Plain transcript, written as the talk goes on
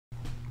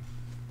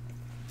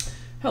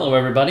Hello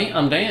everybody,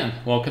 I'm Dan.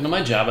 Welcome to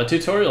my Java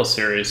tutorial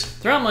series.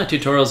 Throughout my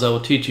tutorials I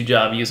will teach you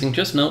Java using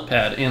just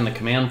Notepad and the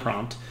command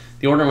prompt.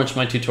 The order in which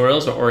my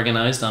tutorials are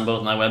organized on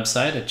both my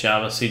website at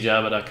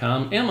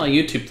javacjava.com and my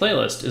YouTube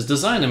playlist is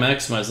designed to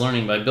maximize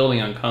learning by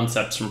building on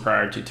concepts from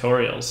prior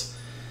tutorials.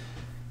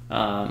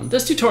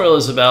 This tutorial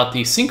is about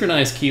the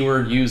synchronized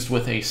keyword used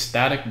with a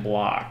static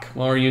block.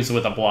 Well, or used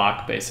with a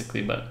block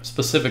basically, but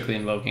specifically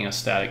invoking a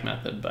static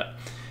method. But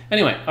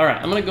anyway,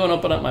 alright, I'm going to go and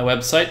open up my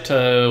website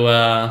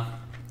to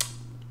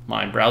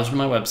my browser to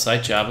my website,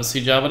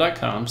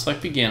 javacjava.com.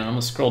 Select begin. I'm going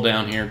to scroll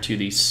down here to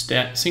the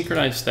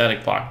synchronized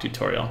static block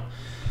tutorial.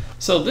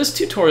 So this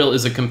tutorial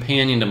is a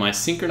companion to my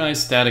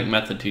synchronized static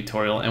method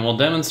tutorial and will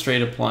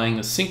demonstrate applying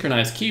the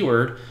synchronized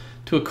keyword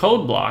to a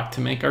code block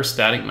to make our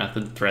static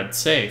method thread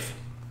safe.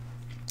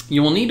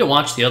 You will need to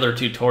watch the other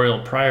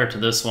tutorial prior to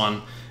this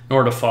one in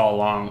order to follow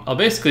along. I'll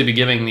basically be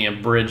giving the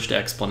abridged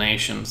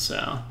explanation.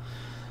 So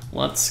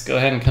let's go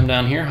ahead and come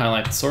down here,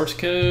 highlight the source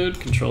code,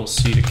 Control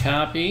C to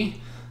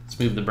copy. Let's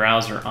move the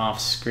browser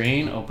off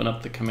screen, open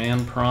up the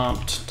command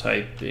prompt,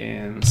 type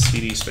in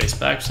cd space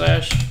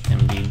backslash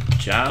md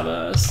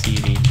java,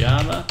 cd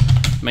java,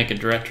 make a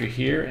directory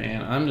here,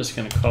 and I'm just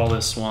going to call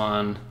this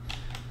one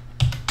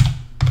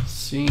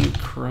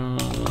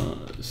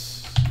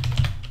synchronized.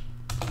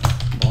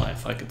 Boy,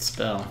 if I could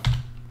spell.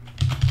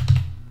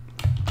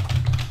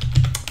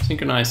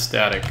 Synchronized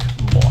static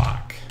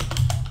block.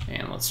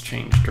 And let's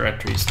change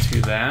directories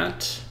to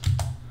that.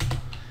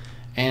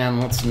 And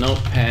let's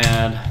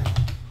notepad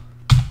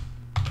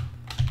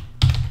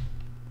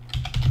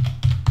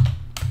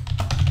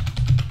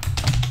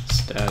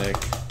static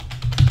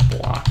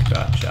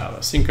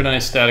block.java.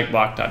 Synchronized static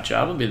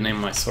block.java will be the name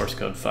of my source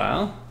code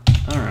file.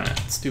 Alright,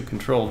 let's do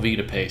Control V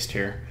to paste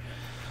here.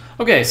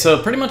 Okay,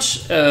 so pretty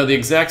much the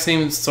exact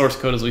same source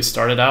code as we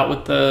started out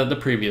with the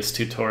previous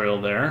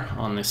tutorial there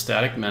on the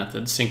static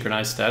methods,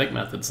 synchronized static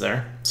methods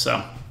there.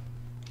 So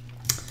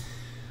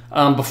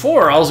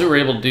before, all we were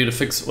able to do to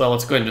fix, well,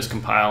 let's go ahead and just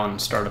compile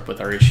and start up with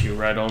our issue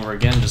right over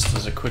again, just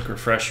as a quick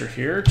refresher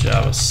here.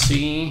 Java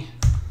C.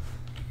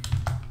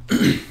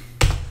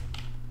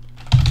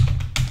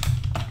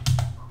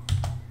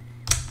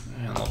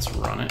 And let's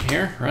run it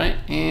here, right?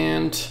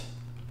 And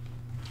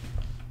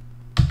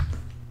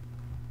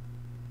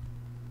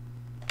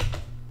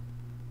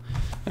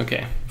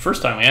okay,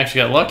 first time we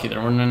actually got lucky.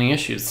 There weren't any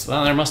issues.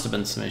 Well, there must have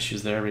been some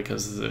issues there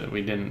because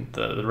we didn't,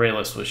 the array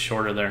list was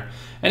shorter there.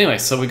 Anyway,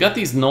 so we got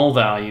these null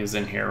values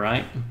in here,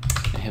 right?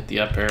 I hit the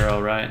up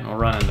arrow, right? And we'll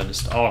run into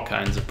just all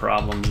kinds of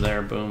problems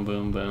there. Boom,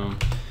 boom, boom.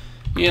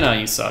 You know,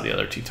 you saw the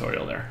other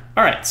tutorial there.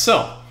 All right,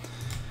 so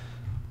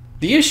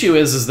the issue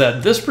is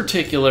that this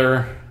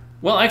particular,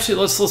 well, actually,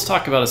 let's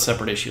talk about a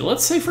separate issue.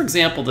 Let's say, for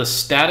example, the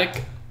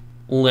static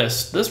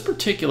list, this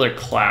particular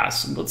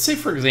class, let's say,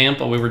 for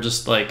example, we were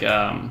just like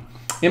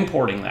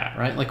importing that,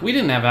 right? Like we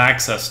didn't have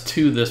access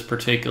to this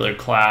particular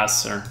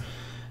class or,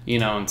 you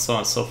know, and so on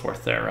and so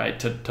forth there, right?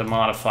 To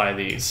modify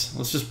these.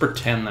 Let's just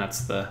pretend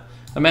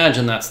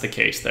imagine that's the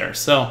case there.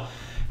 So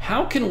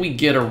how can we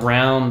get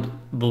around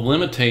the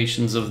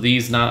limitations of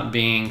these not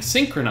being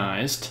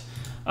synchronized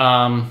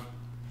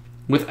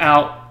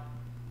without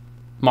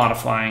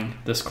modifying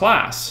this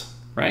class,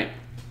 right?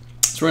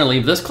 So we're going to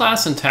leave this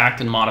class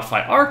intact and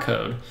modify our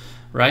code,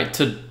 right,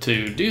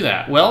 to do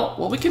that. Well,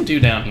 what we can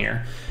do down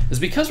here is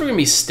because we're going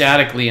to be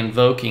statically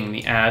invoking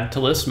the add to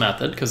list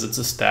method, because it's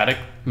a static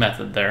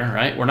method there,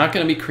 right? We're not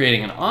going to be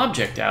creating an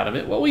object out of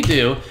it. What we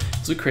do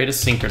is we create a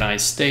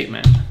synchronized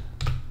statement.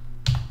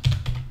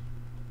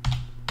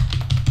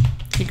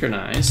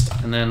 Synchronized,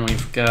 and then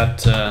we've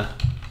got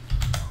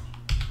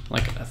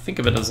like, I think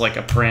of it as like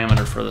a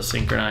parameter for the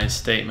synchronized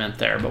statement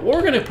there. But what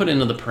we're going to put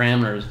into the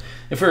parameters,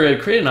 if we're going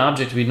to create an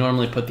object, we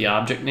normally put the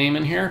object name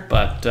in here.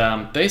 But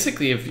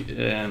basically, if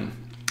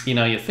you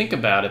know, you think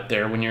about it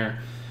there,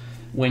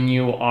 when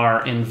you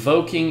are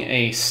invoking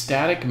a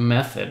static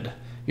method,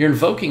 you're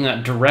invoking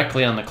that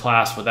directly on the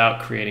class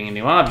without creating a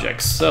new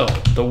object. So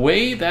the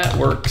way that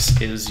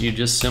works is you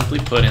just simply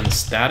put in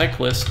static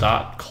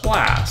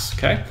list.class,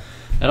 okay?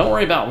 Now don't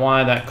worry about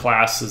why that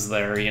class is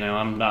there, you know,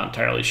 I'm not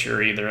entirely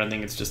sure either. I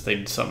think it's just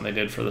something they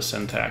did for the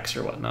syntax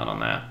or whatnot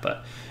on that.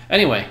 But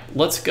anyway,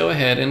 let's go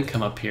ahead and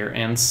come up here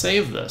and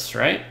save this,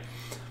 right?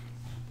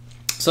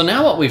 So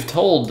now what we've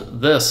told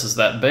this is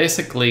that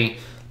basically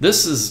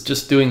this is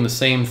just doing the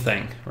same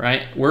thing,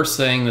 right? We're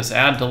saying this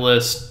add to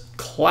list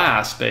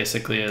class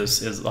basically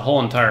is the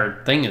whole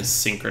entire thing is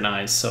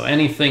synchronized. So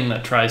anything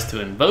that tries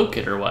to invoke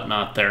it or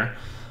whatnot there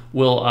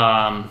will,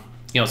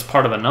 you know, it's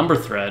part of a number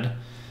thread.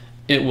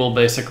 It will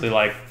basically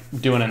like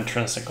do an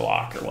intrinsic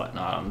lock or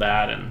whatnot on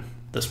that and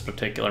this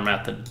particular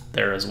method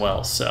there as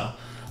well. So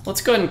let's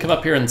go ahead and come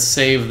up here and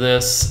save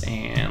this,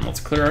 and let's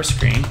clear our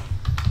screen.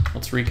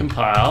 Let's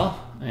recompile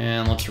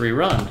and let's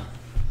rerun.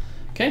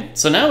 Okay,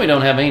 so now we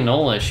don't have any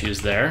null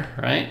issues there,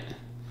 right?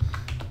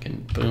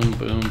 Can boom,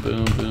 boom,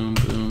 boom, boom,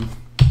 boom.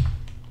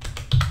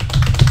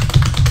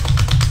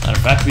 Matter of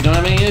fact, we don't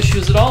have any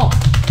issues at all.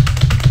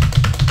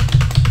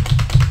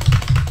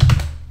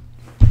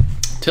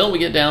 Till we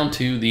get down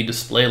to the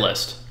display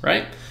list,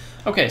 right?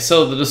 Okay,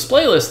 so the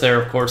display list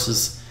there, of course,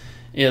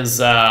 is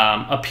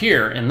up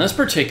here in this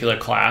particular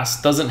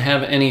class. Doesn't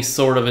have any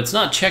sort of, it's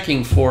not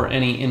checking for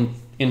any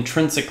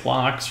intrinsic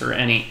locks or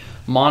any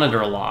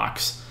monitor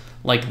locks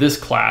like this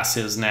class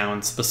is now,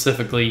 and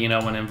specifically, you know,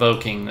 when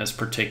invoking this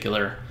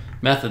particular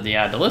method, the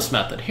add to list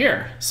method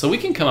here. So we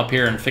can come up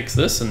here and fix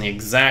this in the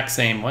exact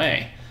same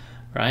way,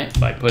 right?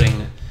 By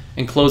putting,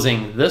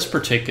 enclosing this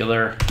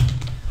particular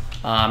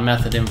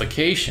method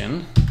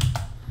invocation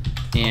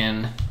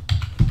in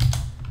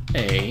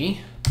a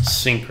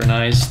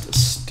synchronized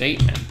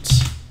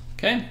statement.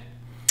 Okay.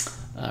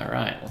 All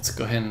right, let's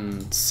go ahead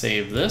and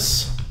save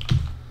this.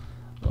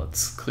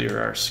 Let's clear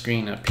our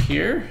screen up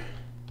here.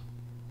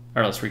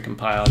 Or let's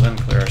recompile, then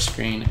clear our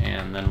screen,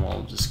 and then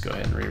we'll just go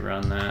ahead and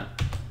rerun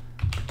that.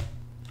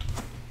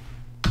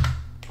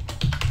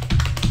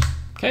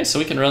 Okay, so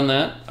we can run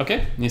that.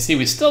 Okay, and you see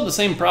we still have the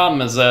same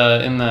problem as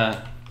in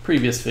the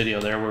previous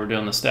video there where we're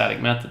doing the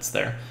static methods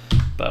there.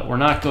 But we're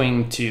not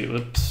going to,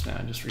 oops,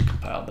 I just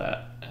recompiled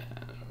that.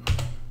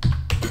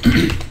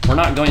 We're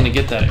not going to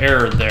get that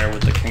error there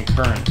with the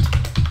concurrent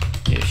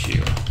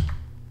issue.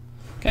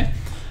 Okay.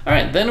 All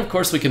right, then of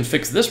course we can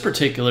fix this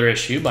particular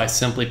issue by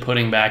simply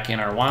putting back in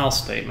our while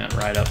statement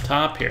right up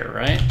top here,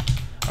 right?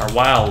 Our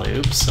while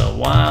loop. So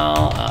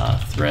while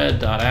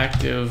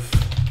thread.active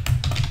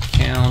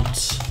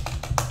count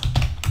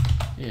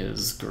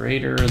is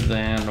greater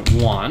than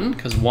 1,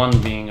 because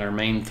 1 being our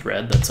main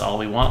thread, that's all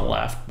we want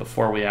left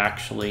before we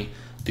actually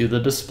do the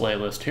display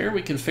list here.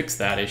 We can fix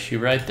that issue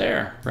right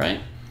there,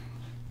 right?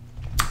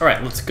 All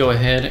right, let's go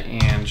ahead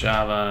and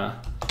Java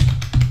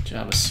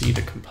C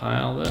to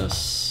compile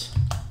this.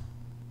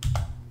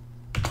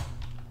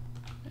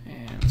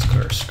 And let's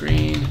clear our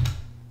screen.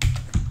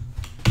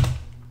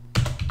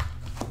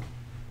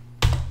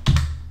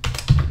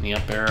 Hit the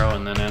up arrow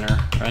and then enter,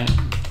 right?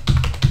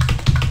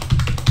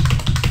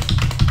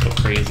 Go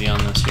crazy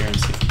on this here and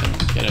see if we can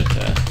get it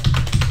to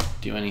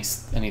do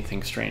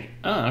anything strange.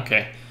 Oh,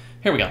 okay.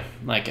 Here we go,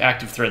 like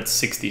active thread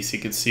 60, so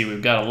you can see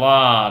we've got a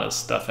lot of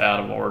stuff out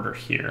of order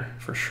here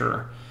for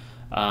sure.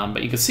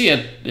 But you can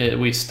see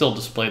we still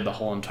displayed the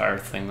whole entire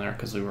thing there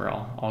because we were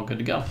all good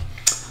to go.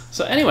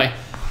 So anyway,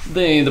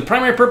 the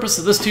primary purpose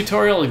of this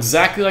tutorial,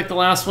 exactly like the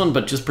last one,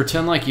 but just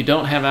pretend like you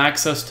don't have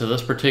access to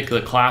this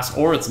particular class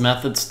or its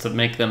methods to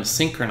make them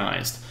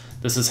synchronized.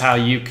 This is how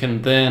you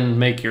can then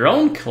make your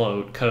own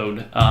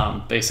code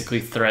basically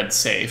thread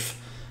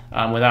safe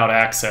without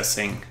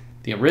accessing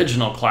the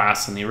original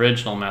class and the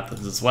original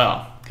methods as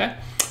well. Okay,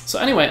 so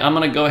anyway, I'm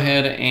gonna go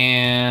ahead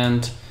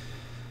and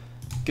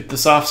get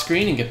this off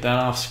screen and get that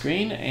off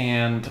screen,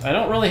 and I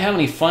don't really have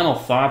any final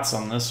thoughts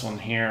on this one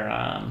here.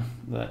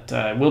 But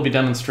we'll be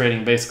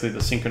demonstrating basically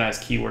the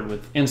synchronized keyword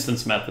with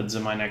instance methods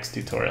in my next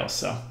tutorial.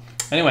 So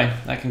anyway,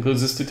 that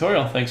concludes this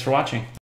tutorial. Thanks for watching.